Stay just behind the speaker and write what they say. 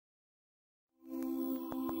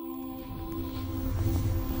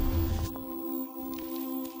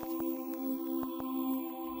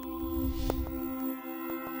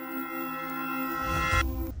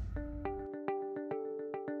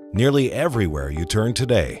Nearly everywhere you turn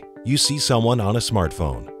today, you see someone on a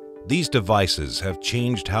smartphone. These devices have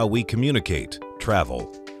changed how we communicate,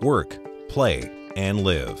 travel, work, play, and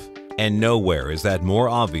live. And nowhere is that more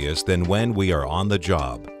obvious than when we are on the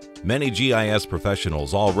job. Many GIS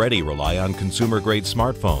professionals already rely on consumer-grade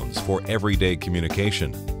smartphones for everyday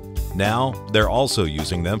communication. Now, they're also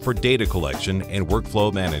using them for data collection and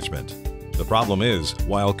workflow management. The problem is,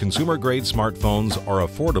 while consumer-grade smartphones are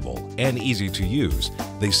affordable and easy to use,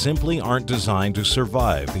 they simply aren't designed to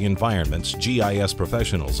survive the environments GIS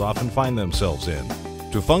professionals often find themselves in.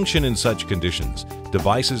 To function in such conditions,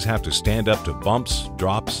 devices have to stand up to bumps,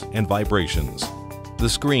 drops, and vibrations. The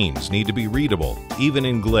screens need to be readable, even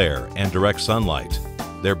in glare and direct sunlight.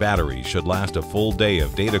 Their batteries should last a full day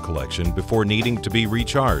of data collection before needing to be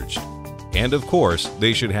recharged. And of course,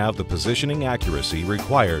 they should have the positioning accuracy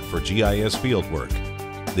required for GIS fieldwork.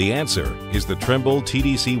 The answer is the Trimble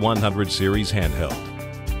TDC100 series handheld.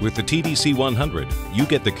 With the TDC100, you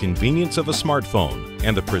get the convenience of a smartphone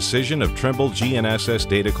and the precision of Trimble GNSS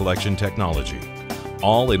data collection technology,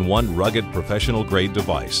 all in one rugged professional-grade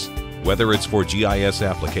device. Whether it's for GIS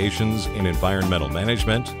applications in environmental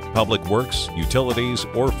management, public works, utilities,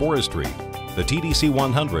 or forestry, the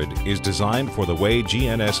TDC100 is designed for the way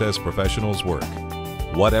GNSS professionals work.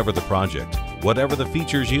 Whatever the project, whatever the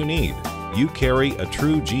features you need, you carry a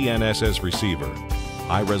true GNSS receiver,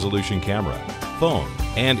 high-resolution camera, phone,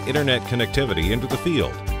 and internet connectivity into the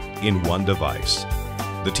field in one device.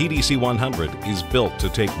 The TDC100 is built to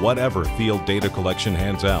take whatever field data collection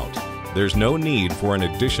hands out. There's no need for an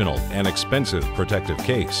additional and expensive protective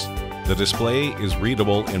case. The display is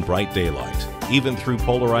readable in bright daylight, even through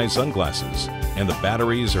polarized sunglasses, and the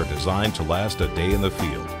batteries are designed to last a day in the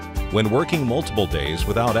field. When working multiple days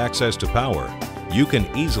without access to power, you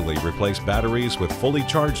can easily replace batteries with fully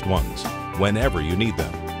charged ones whenever you need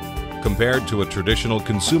them. Compared to a traditional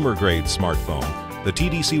consumer-grade smartphone, the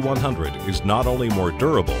TDC100 is not only more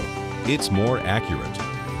durable, it's more accurate.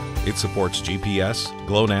 It supports GPS,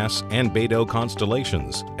 GLONASS, and BeiDou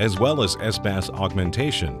constellations, as well as SBAS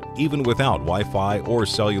augmentation, even without Wi-Fi or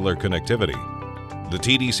cellular connectivity. The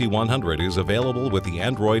TDC100 is available with the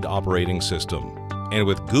Android operating system. And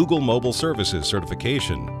with Google Mobile Services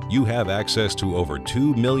certification, you have access to over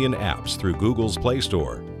 2 million apps through Google's Play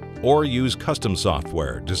Store, or use custom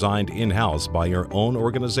software designed in-house by your own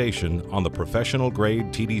organization on the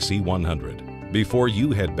professional-grade TDC100. Before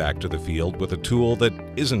you head back to the field with a tool that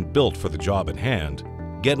isn't built for the job at hand,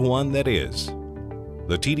 get one that is.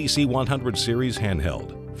 The TDC100 series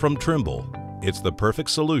handheld from Trimble. It's the perfect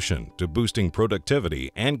solution to boosting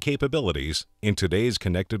productivity and capabilities in today's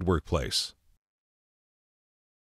connected workplace.